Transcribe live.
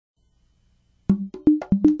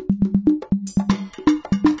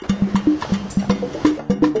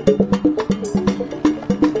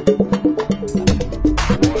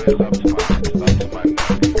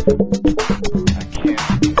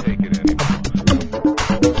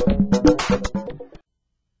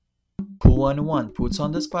COOL101 puts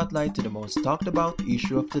on the spotlight to the most talked about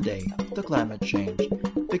issue of today, the climate change.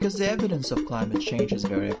 Because the evidence of climate change is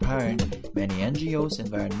very apparent, many NGOs,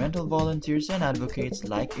 environmental volunteers, and advocates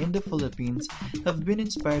like in the Philippines have been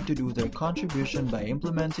inspired to do their contribution by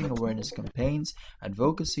implementing awareness campaigns,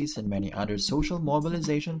 advocacies, and many other social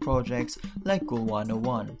mobilization projects like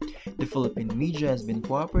COOL101. The Philippine media has been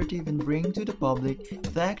cooperative in bringing to the public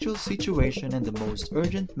the actual situation and the most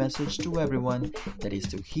urgent message to everyone, that is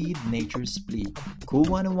to heed nature's plea.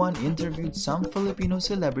 COOL101 interviewed some Filipino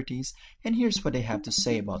celebrities, and here's what they have to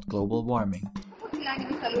say about global warming. Lani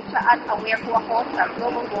Misalucha at aware po ako sa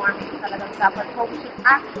global warming. Talagang dapat po we should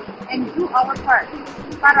act and do our part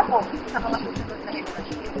para po sa mga susunod na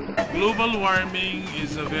henerasyon. Global warming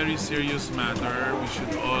is a very serious matter. We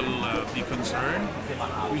should all be concerned.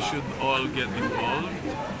 We should all get involved.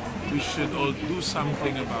 We should all do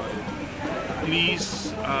something about it.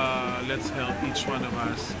 Please, let's help each one of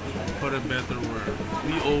us for a better world.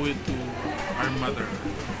 We owe it to our mother.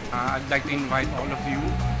 I'd like to invite all of you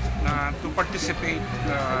to participate.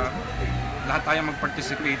 Lahat tayo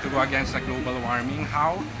mag-participate to go against the global warming.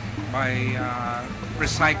 How? By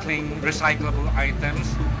recycling recyclable items,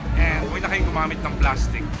 and huwag na kayong gumamit ng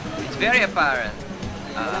plastic. It's very apparent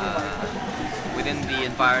within the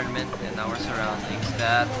environment and our surroundings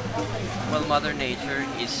that, well, Mother Nature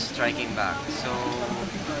is striking back. So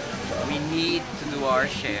we need to do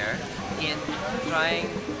our share in trying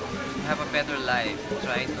to have a better life,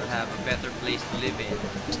 trying to have a better place to live in.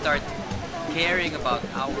 Start caring about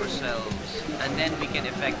ourselves, and then we can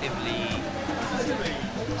effectively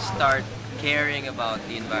start caring about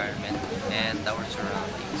the environment and our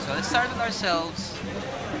surroundings. So let's start with ourselves,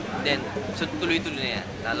 then so tuloy-tuloy na yan.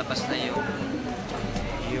 Lalabas na yung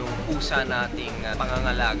pusa nating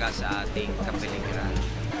pangangalaga sa ating kapaligiran.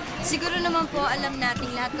 Siguro naman po alam natin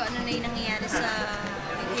lahat kung ano na yung nangyayari sa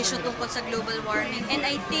issue tungkol sa global warming. And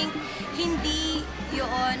I think hindi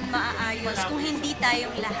yun maaayos kung hindi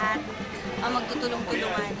tayong lahat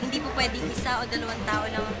magtutulong-tulungan. Hindi po pwedeng isa o dalawang tao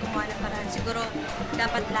lang ang gumawa ng paraan. Siguro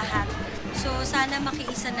dapat lahat. So sana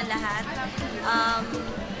makiisa na lahat.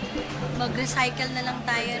 Mag-recycle na lang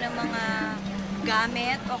tayo ng mga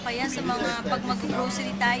gamit o kaya sa mga pag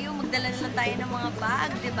mag-grocery tayo, magdala na lang tayo ng mga bag,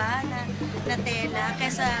 di ba, na tela,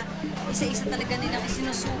 kaysa isa-isa talaga nilang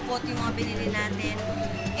sinusupot yung mga binili natin.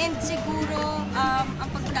 And siguro, ang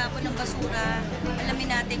pagtapon ng basura, alamin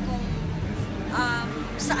natin kung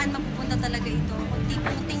saan mapupunta talaga ito.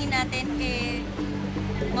 Kung tingin natin,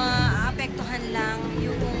 maapektuhan lang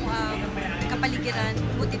yung kapaligiran,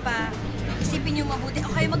 buti pa, isipin nyo mabuti.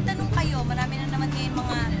 Okay, magtanong kayo. Marami na naman ngayon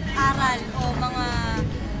mga aral o mga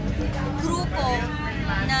grupo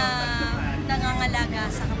na nangangalaga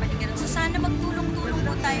sa kapaligiran. So sana magtulong-tulong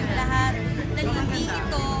po tayong lahat dahil hindi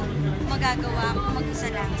ito magagawa kung mag-isa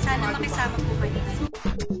lang. Sana makisama po kayo.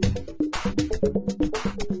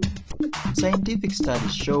 Scientific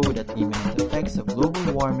studies show that imminent effects of global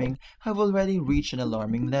warming have already reached an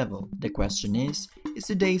alarming level. The question is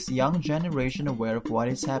today's young generation aware of what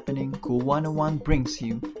is happening? COOL101 brings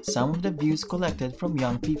you some of the views collected from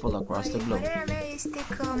young people across the globe. Părerea mea este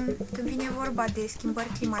că când vine vorba de schimbări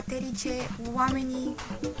climaterice, oamenii,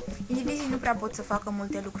 indivizii nu prea pot să facă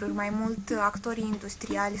multe lucruri. Mai mult, actorii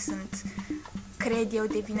industriali sunt, cred eu,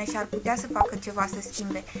 de vină și ar putea să facă ceva să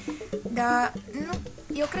schimbe. Dar nu,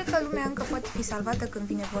 eu cred că lumea încă poate fi salvată când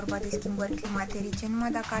vine vorba de schimbări climaterice,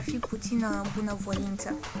 numai dacă ar fi puțină bunăvoință.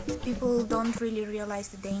 People don't really realize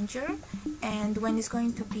the danger, and when it's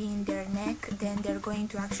going to be in their neck, then they're going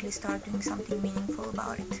to actually start doing something meaningful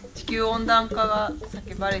about it. 地球温暖化が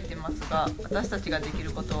叫ばれてますが、私たちができ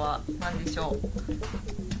ることは何でしょ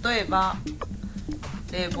う。例えば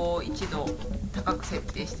冷房を1度高く設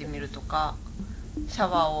定してみるとか、シャ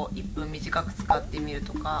ワーを1分短く使ってみる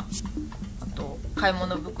とか、あと買い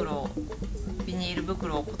物袋、ビニール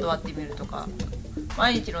袋を断ってみるとか、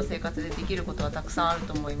毎日の生活でできることはたくさんある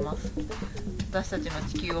と思います。私たちの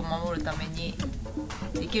地球を守るために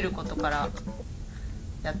できることから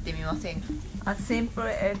やってみませんか。A simple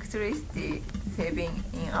electricity saving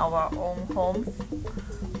in our own homes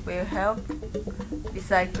will help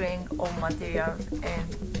recycling of materials and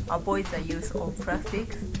avoid the use of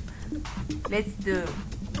plastics. Let's do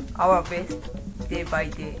our best day by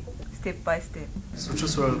day, step by step.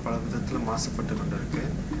 சுற்றுச்சூழல் பல விதத்தில் மாசுபட்டு கொண்டிருக்கு.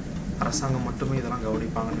 அரசாங்கம் மட்டுமே இதெல்லாம்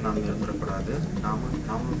கவனிப்பாங்கன்னு நாம் இருந்துடக்கூடாது.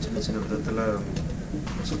 நாமும் சின்ன சின்ன விதத்தில்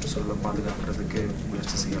சுற்றுச்சூழலை பாதுகாக்கிறதுக்கு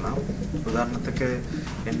முயற்சி செய்யலாம். உதாரணத்துக்கு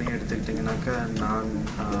என்னை எடுத்துக்கிட்டிங்கனாக்கா நான்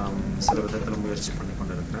சில விதத்தில் முயற்சி பண்ணி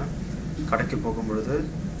கொண்டு இருக்கிறேன். கடைக்கு போகும்பொழுது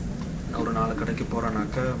ஒரு 4 கடைக்கு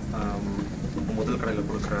போகிறேனாக்கா முதல் கடையில்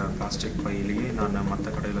கொடுக்குற பிளாஸ்டிக் பையிலேயே நான் மற்ற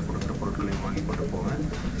கடையில் கொடுக்குற பொருட்களையும் வாங்கி கொண்டு போவேன்.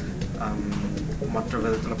 மற்ற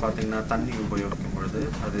விதத்தில் பார்த்திங்கன்னா தண்ணி உபயோகிக்கும் பொழுது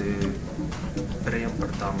அது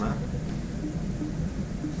விரயப்படுத்தாமல்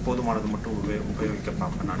போதுமானது மட்டும் உபயோகிக்க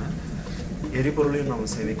பார்ப்பேன் நான். எரிபொருளையும் நம்ம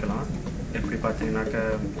சேமிக்கலாம். எப்படி பார்த்தீங்கன்னாக்கா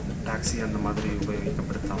டாக்ஸி அந்த மாதிரி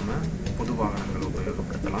உபயோகிக்கப்படுத்தாமல் பொது வாகனங்கள்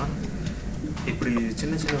உபயோகப்படுத்தலாம். இப்படி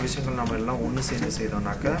சின்ன சின்ன விஷயங்கள் நம்ம எல்லாம் ஒன்று சேர்ந்து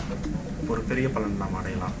செய்தோம்னாக்கா ஒரு பெரிய பலன் நாம்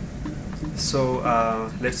அடையலாம். So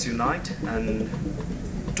let's unite and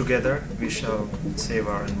together we shall save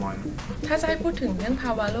our environment. ถ้าจะให้พูดถึงเรื่องภ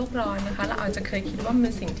าวะโลกร้อนนะคะเราอาจจะเคยคิดว่ามันเ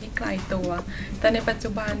ป็นสิ่งที่ไกลตัวแต่ในปัจจุ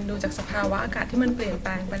บันดูจากสภาวะอากาศที่มันเปลี่ยนแป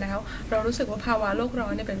ลงไปแล้วเรารู้สึกว่าภาวะโลกร้อ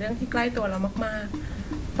นเนี่ยเป็นเรื่องที่ใกล้ตัวเรามากๆ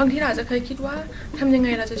บางทีเราอาจจะเคยคิดว่าทำยังไง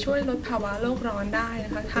เราจะช่วยลดภาวะโลกร้อนได้น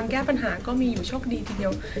ะคะทางแก้ปัญหาก็มีอยู่โชคดีทีเดีย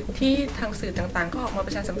วที่ทางสื่อต่างๆก็ออกมาป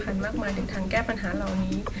ระชาสัมพันธ์มากมายถึงทางแก้ปัญหาเหล่า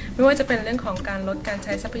นี้ไม่ว่าจะเป็นเรื่องของการลดการใ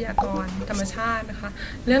ช้ทรัพยากรธรรมชาตินะคะ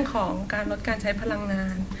เรื่องของการลดการใช้พลังงา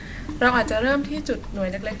นเราอาจจะเริ่มที่จุดหน่วย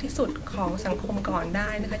เล็กๆที่สุดของสังคมก่อนได้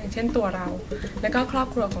นะคะอย่างเช่นตัวเราและก็ครอบ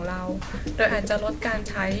ครัวของเราโดยอาจจะลดการ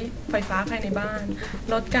ใช้ไฟฟ้าภายในบ้าน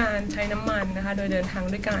ลดการใช้น้ำมันนะคะโดยเดินทาง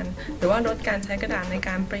ด้วยกันหรือว่าลดการใช้กระดาษในก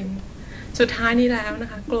ารปริ้นสุดท้ายนี้แล้วนะ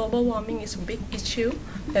คะ global warming is a big issue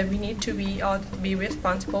that we need to be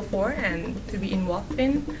responsible for and to be involved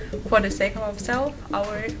in for the sake of ourselves,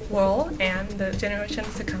 our world, and the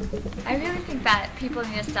generations to come. I really think that people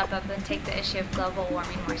need to step up and take the issue of global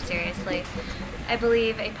warming more seriously. I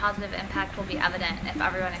believe a positive impact will be evident if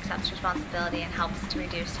everyone accepts responsibility and helps to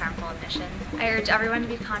reduce harmful emissions. I urge everyone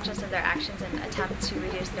to be conscious of their actions and attempt to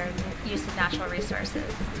reduce their use of natural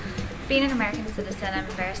resources. Being an American citizen, I'm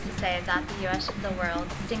embarrassed to say that the U.S. is the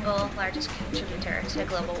world's single largest contributor to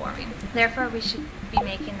global warming. Therefore, we should be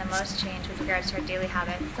making the most change with regards to our daily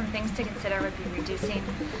habits. Some things to consider would be reducing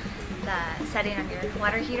the setting on your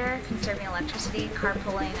water heater, conserving electricity,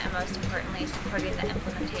 carpooling, and most importantly, supporting the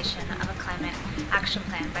implementation of a climate action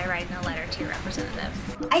plan by writing a letter to your representatives.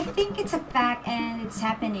 I think it's a fact and it's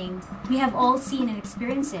happening. We have all seen and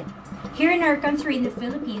experienced it. Here in our country, in the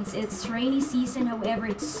Philippines, it's rainy season. However,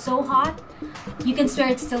 it's so hot, you can swear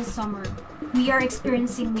it's still summer. We are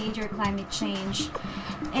experiencing major climate change.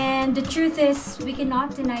 And the truth is, we cannot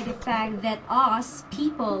deny the fact that us,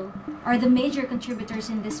 people, are the major contributors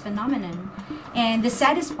in this phenomenon. And the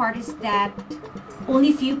saddest part is that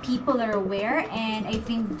only few people are aware, and I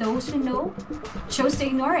think those who know chose to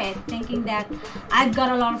ignore it, thinking that I've got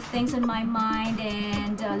a lot of things on my mind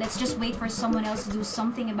and let's just wait for someone else to do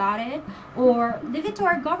something about it, or leave it to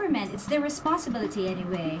our government. It's their responsibility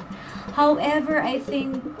anyway. However, I think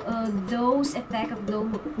those effects of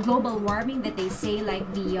global warming that they say, like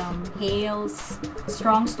the hails,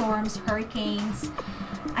 strong storms, hurricanes,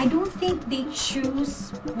 I don't think they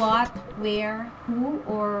choose what, where, who,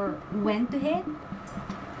 or when to hit.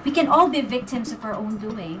 We can all be victims of our own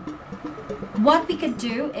doing. What we could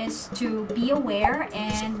do is to be aware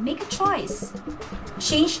and make a choice.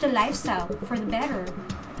 Change the lifestyle for the better.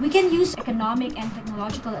 We can use economic and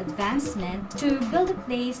technological advancement to build a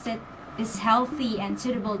place that is healthy and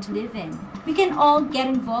suitable to live in. We can all get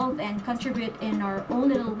involved and contribute in our own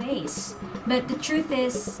little ways. But the truth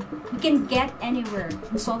is, we can get anywhere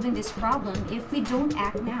in solving this problem if we don't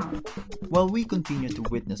act now. While we continue to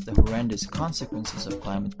witness the horrendous consequences of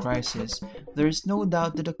climate crisis, there is no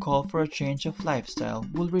doubt that a call for a change of lifestyle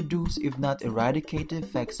will reduce, if not eradicate, the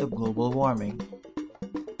effects of global warming.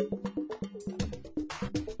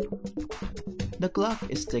 The clock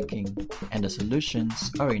is ticking, and the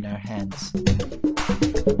solutions are in our hands.